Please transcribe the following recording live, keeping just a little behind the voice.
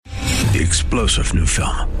The explosive new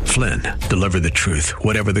film, Flynn, deliver the truth,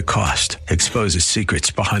 whatever the cost, exposes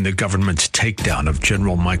secrets behind the government's takedown of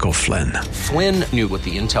General Michael Flynn. Flynn knew what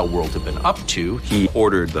the intel world had been up to. He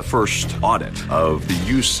ordered the first audit of the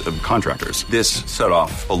use of contractors. This set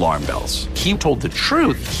off alarm bells. He told the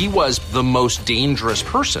truth. He was the most dangerous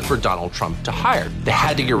person for Donald Trump to hire. They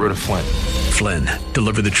had to get rid of Flynn. Flynn,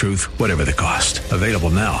 deliver the truth, whatever the cost. Available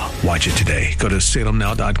now. Watch it today. Go to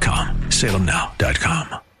salemnow.com.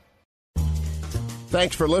 salemnow.com.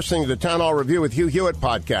 Thanks for listening to the Town Hall Review with Hugh Hewitt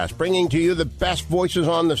podcast, bringing to you the best voices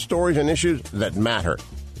on the stories and issues that matter.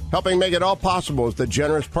 Helping make it all possible is the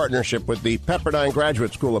generous partnership with the Pepperdine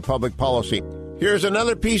Graduate School of Public Policy. Here's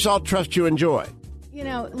another piece I'll trust you enjoy. You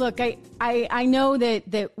know, look, I know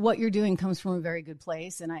that what you're doing comes from a very good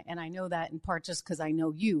place, and I know that in part just because I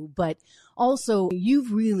know you, but also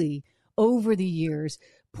you've really, over the years,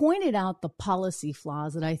 pointed out the policy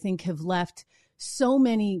flaws that I think have left so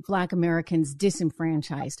many Black Americans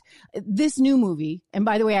disenfranchised. This new movie, and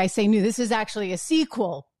by the way, I say new, this is actually a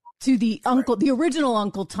sequel to the original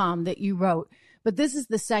Uncle Tom that you wrote, but this is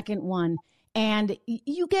the second one. And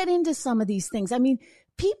you get into some of these things. I mean,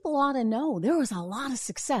 people ought to know there was a lot of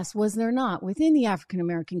success, was there not, within the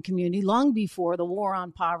African-American community long before the war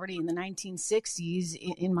on poverty in the 1960s,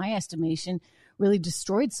 in my estimation, really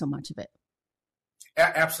destroyed so much of it.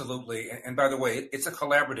 Absolutely. And by the way, it's a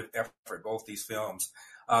collaborative effort, both these films.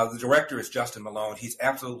 The director is Justin Malone. He's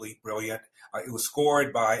absolutely brilliant. It was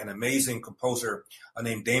scored by an amazing composer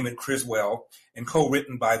named Damon Criswell and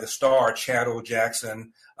co-written by the star Chad O.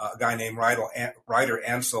 Jackson, a guy named Ryder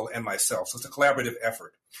Ansel, and myself. So it's a collaborative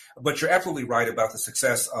effort. But you're absolutely right about the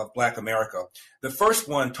success of Black America. The first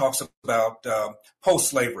one talks about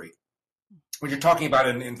post-slavery. When you're talking about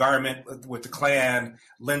an environment with the Klan,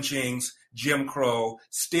 lynchings, Jim Crow,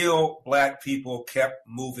 still Black people kept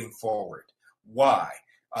moving forward. Why?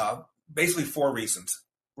 Basically 4 reasons.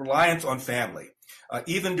 Reliance on family.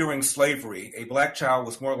 Even during slavery, a Black child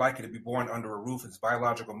was more likely to be born under a roof with his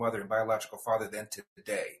biological mother and biological father than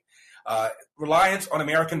today. Reliance on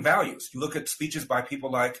American values. You look at speeches by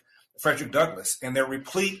people like Frederick Douglass, and they're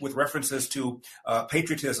replete with references to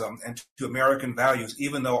patriotism and to American values,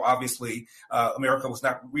 even though obviously America was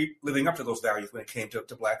not living up to those values when it came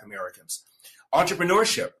to Black Americans.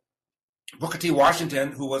 Entrepreneurship. Booker T.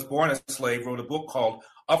 Washington, who was born a slave, wrote a book called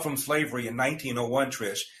Up From Slavery in 1901,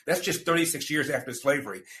 Trish. That's just 36 years after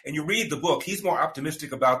slavery. And you read the book, he's more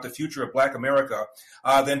optimistic about the future of Black America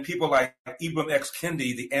than people like Ibram X.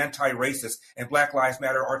 Kendi, the anti-racist, and Black Lives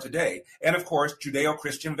Matter are today. And of course,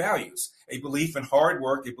 Judeo-Christian values, a belief in hard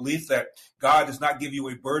work, a belief that God does not give you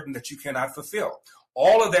a burden that you cannot fulfill.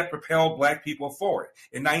 All of that propelled Black people forward.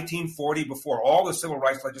 In 1940, before all the civil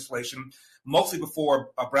rights legislation, mostly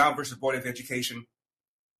before Brown versus Board of Education,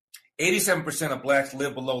 87% of Blacks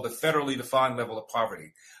live below the federally defined level of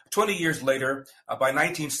poverty. 20 years later, by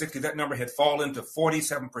 1960, that number had fallen to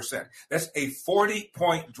 47%. That's a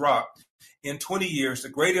 40-point drop in 20 years, the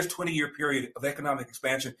greatest 20-year period of economic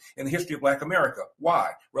expansion in the history of Black America.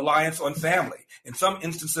 Why? Reliance on family. In some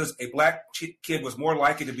instances, a Black kid was more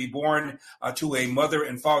likely to be born to a mother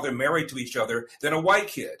and father married to each other than a white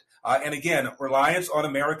kid. And again, reliance on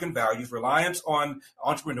American values, reliance on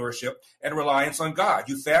entrepreneurship, and reliance on God.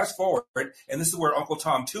 You fast forward, and this is where Uncle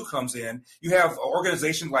Tom 2 comes in. You have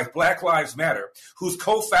organizations like Black Lives Matter, whose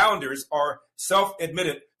co-founders are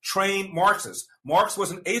self-admitted trained Marxists. Marx was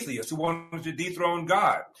an atheist who wanted to dethrone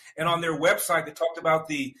God. And on their website, they talked about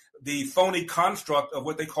the phony construct of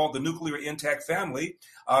what they called the nuclear intact family.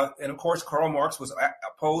 And of course, Karl Marx was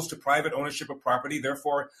opposed to private ownership of property,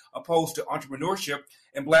 therefore opposed to entrepreneurship.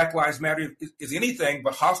 And Black Lives Matter is anything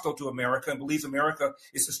but hostile to America and believes America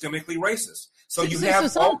is systemically racist.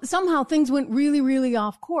 Somehow things went really, really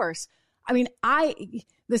off course. I mean,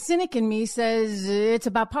 the cynic in me says it's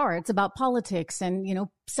about power, it's about politics and,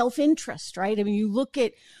 self-interest, right? I mean, you look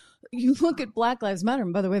at Black Lives Matter,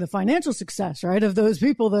 and by the way, the financial success, right, of those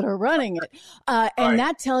people that are running it. And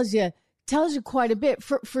that tells you quite a bit.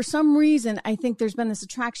 For some reason, I think there's been this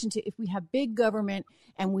attraction to, if we have big government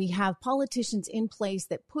and we have politicians in place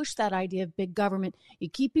that push that idea of big government, you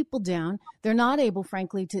keep people down. They're not able,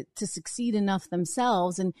 frankly, to succeed enough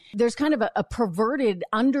themselves. And there's kind of a perverted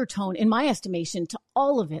undertone, in my estimation, to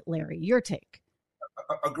all of it. Larry, your take.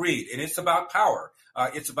 Agreed. And it's about power.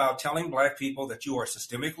 It's about telling Black people that you are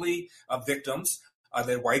systemically victims,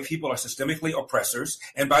 that white people are systemically oppressors.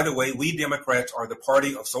 And by the way, we Democrats are the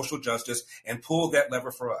party of social justice and pull that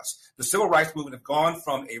lever for us. The civil rights movement have gone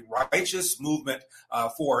from a righteous movement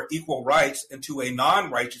for equal rights into a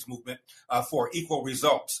non-righteous movement for equal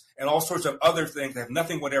results and all sorts of other things that have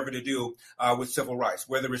nothing whatever to do with civil rights,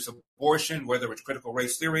 whether it's abortion, whether it's critical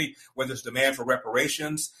race theory, whether it's demand for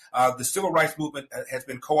reparations. The civil rights movement has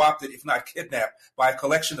been co-opted, if not kidnapped, by a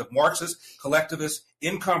collection of Marxists, collectivists,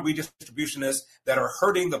 income redistributionists that are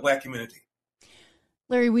hurting the Black community.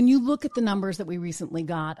 Larry, when you look at the numbers that we recently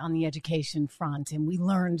got on the education front, and we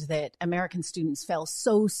learned that American students fell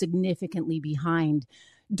so significantly behind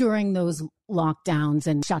during those lockdowns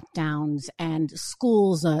and shutdowns and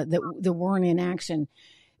schools that weren't in action,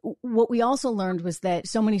 what we also learned was that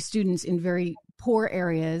so many students in very poor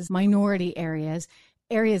areas, minority areas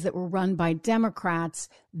that were run by Democrats,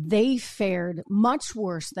 they fared much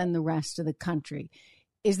worse than the rest of the country.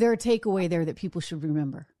 Is there a takeaway there that people should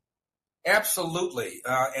remember? Absolutely.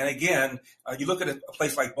 And again, you look at a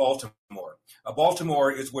place like Baltimore.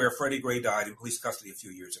 Baltimore is where Freddie Gray died in police custody a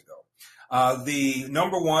few years ago. The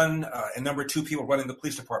number one and number two people running the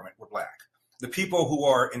police department were Black. The people who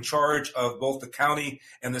are in charge of both the county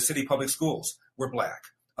and the city public schools were Black.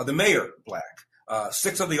 The mayor, Black. 3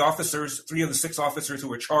 of the 6 officers who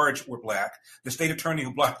were charged were Black. The state attorney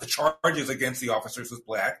who blocked the charges against the officers was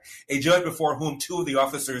Black. A judge before whom 2 of the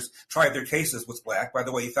officers tried their cases was Black. By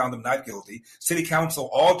the way, he found them not guilty. City council,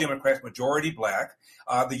 all Democrats, majority Black.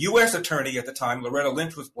 The U.S. attorney at the time, Loretta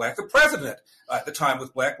Lynch, was Black. The president at the time was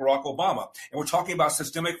Black, Barack Obama. And we're talking about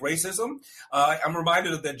systemic racism. I'm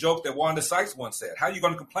reminded of that joke that Wanda Sykes once said. How are you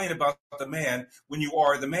going to complain about the man when you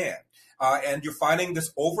are the man? And you're finding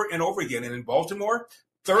this over and over again. And in Baltimore,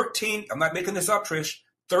 13, I'm not making this up, Trish,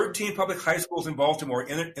 13 public high schools in Baltimore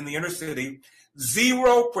in the inner city,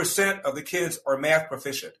 0% of the kids are math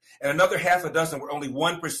proficient. And another half a dozen where only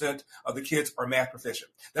 1% of the kids are math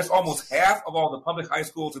proficient. That's almost half of all the public high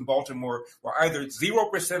schools in Baltimore where either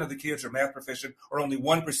 0% of the kids are math proficient or only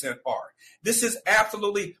 1% are. This is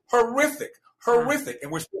absolutely horrific.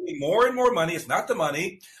 And we're spending more and more money. It's not the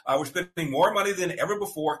money. We're spending more money than ever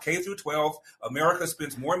before. K through 12, America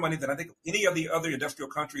spends more money than I think any of the other industrial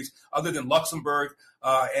countries other than Luxembourg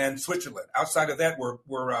and Switzerland. Outside of that, we're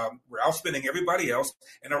outspending everybody else,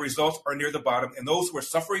 and our results are near the bottom. And those who are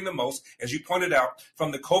suffering the most, as you pointed out,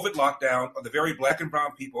 from the COVID lockdown are the very Black and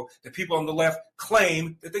brown people that people on the left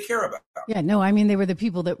claim that they care about. Yeah, no, I mean, they were the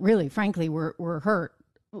people that really, frankly, were hurt.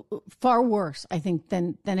 Far worse, I think,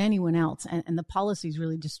 than anyone else. And the policies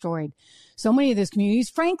really destroyed so many of those communities,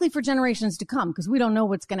 frankly, for generations to come, because we don't know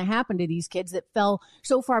what's going to happen to these kids that fell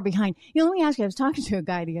so far behind. You know, let me ask you, I was talking to a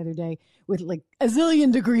guy the other day with like a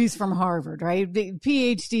zillion degrees from Harvard, right?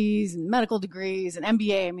 PhDs and medical degrees and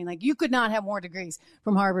MBA. I mean, like, you could not have more degrees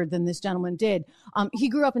from Harvard than this gentleman did. He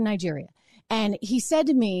grew up in Nigeria. And he said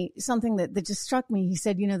to me something that just struck me. He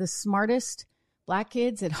said, you know, the smartest Black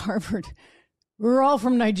kids at Harvard we're all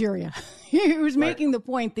from Nigeria. He was making the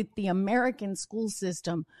point that the American school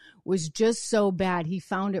system was just so bad. He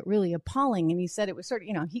found it really appalling. And he said it was sort of,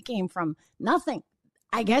 you know, he came from nothing.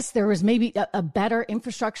 I guess there was maybe a better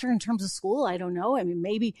infrastructure in terms of school. I don't know. I mean,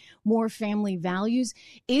 maybe more family values.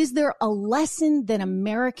 Is there a lesson that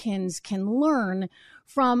Americans can learn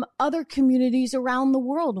from other communities around the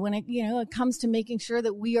world when it comes to making sure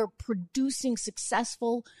that we are producing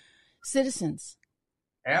successful citizens?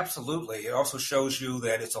 Absolutely. It also shows you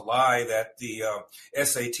that it's a lie that the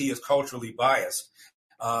SAT is culturally biased.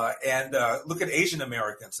 And look at Asian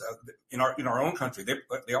Americans in our own country.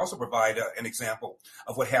 They also provide an example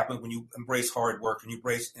of what happens when you embrace hard work and you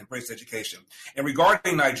embrace education. And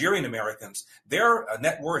regarding Nigerian Americans, their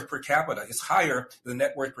net worth per capita is higher than the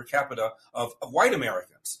net worth per capita of white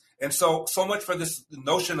Americans. And so much for this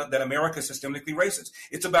notion that America is systemically racist.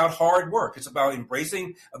 It's about hard work. It's about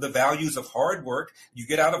embracing the values of hard work. You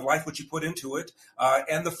get out of life what you put into it.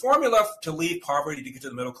 And the formula to leave poverty to get to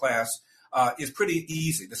the middle class is pretty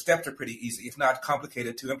easy. The steps are pretty easy, if not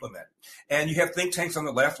complicated to implement. And you have think tanks on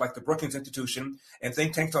the left, like the Brookings Institution, and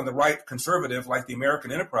think tanks on the right, conservative, like the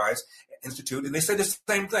American Enterprise Institute, and they say the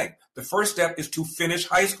same thing. The first step is to finish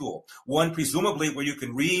high school, one presumably where you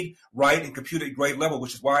can read, write, and compute at grade level,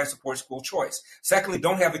 which is why I support school choice. Secondly,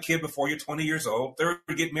 don't have a kid before you're 20 years old. Third,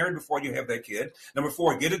 get married before you have that kid. Number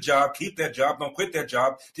 4, get a job, keep that job, don't quit that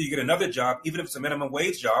job till you get another job, even if it's a minimum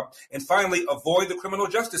wage job. And finally, avoid the criminal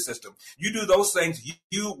justice system. You do those things,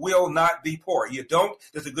 you will not be poor. You don't,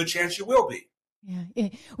 there's a good chance you will be. Yeah,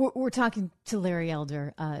 we're talking to Larry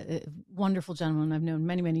Elder, a wonderful gentleman I've known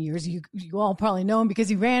many, many years. You all probably know him because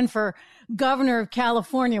he ran for governor of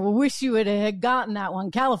California. Well, wish you had gotten that one.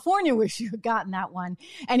 California wish you had gotten that one.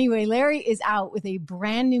 Anyway, Larry is out with a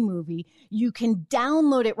brand new movie. You can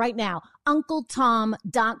download it right now.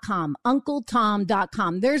 UncleTom.com.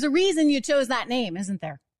 UncleTom.com. There's a reason you chose that name, isn't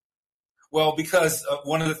there? Well, because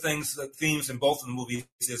one of the themes in both of the movies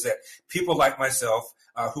is that people like myself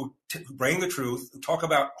who bring the truth, who talk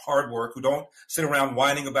about hard work, who don't sit around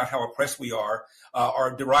whining about how oppressed we are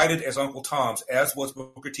derided as Uncle Toms, as was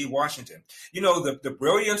Booker T. Washington. You know, the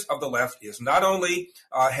brilliance of the left is not only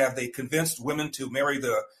have they convinced women to marry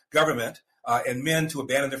the government, and men to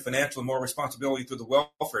abandon their financial and moral responsibility through the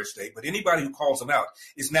welfare state, but anybody who calls them out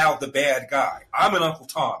is now the bad guy. I'm an Uncle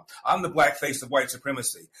Tom. I'm the black face of white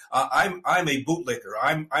supremacy. I'm a bootlicker.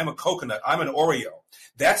 I'm a coconut. I'm an Oreo.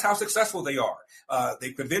 That's how successful they are.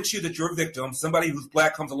 They convince you that you're a victim. Somebody who's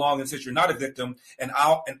black comes along and says you're not a victim, and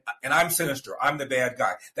I'm sinister. I'm the bad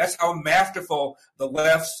guy. That's how masterful the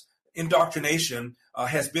left's indoctrination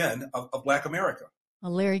has been of black America.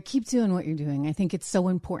 Well, Larry, keep doing what you're doing. I think it's so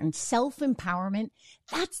important. Self-empowerment,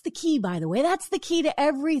 that's the key, by the way. That's the key to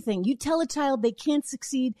everything. You tell a child they can't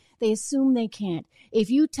succeed, they assume they can't. If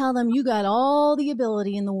you tell them you got all the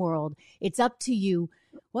ability in the world, it's up to you.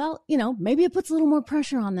 Well, you know, maybe it puts a little more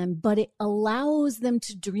pressure on them, but it allows them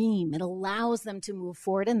to dream. It allows them to move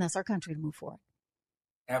forward, and that's our country to move forward.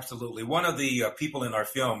 Absolutely. One of the people in our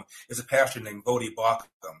film is a pastor named Bodhi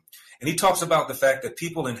Bakum. And he talks about the fact that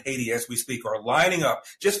people in Haiti, as we speak, are lining up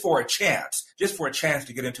just for a chance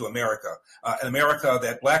to get into America, an America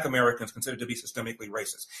that black Americans consider to be systemically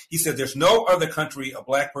racist. He said there's no other country a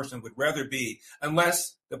black person would rather be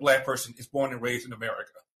unless the black person is born and raised in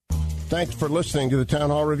America. Thanks for listening to the Town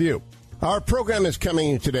Hall Review. Our program is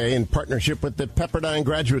coming today in partnership with the Pepperdine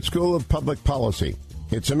Graduate School of Public Policy.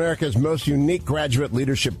 It's America's most unique graduate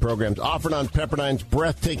leadership programs offered on Pepperdine's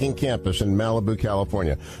breathtaking campus in Malibu,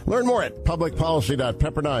 California. Learn more at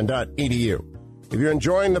publicpolicy.pepperdine.edu. If you're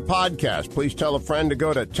enjoying the podcast, please tell a friend to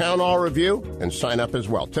go to Town Hall Review and sign up as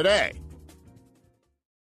well today.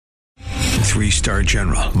 3-star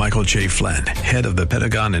General Michael J. Flynn, head of the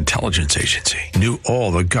Pentagon Intelligence Agency, knew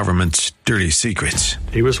all the government's dirty secrets.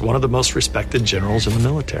 He was one of the most respected generals in the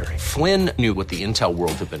military. Flynn knew what the intel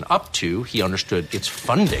world had been up to. He understood its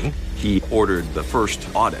funding. He ordered the first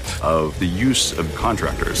audit of the use of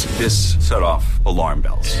contractors. This set off alarm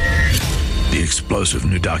bells. The explosive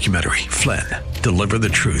new documentary, Flynn, Deliver the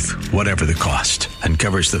Truth, Whatever the Cost,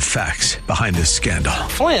 uncovers the facts behind this scandal.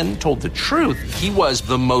 Flynn told the truth. He was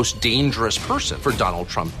the most dangerous person for Donald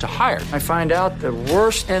Trump to hire. I find out the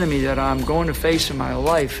worst enemy that I'm going to face in my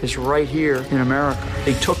life is right here in America.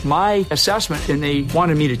 They took my assessment and they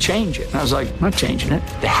wanted me to change it. And I was like, I'm not changing it.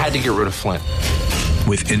 They had to get rid of Flynn.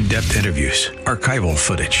 With in-depth interviews, archival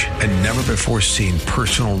footage, and never-before-seen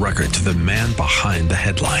personal records of the man behind the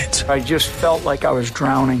headlines. I just felt like I was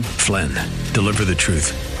drowning. Flynn, Deliver the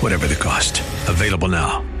Truth, Whatever the Cost. Available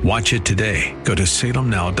now. Watch it today. Go to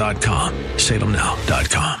salemnow.com.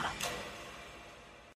 salemnow.com.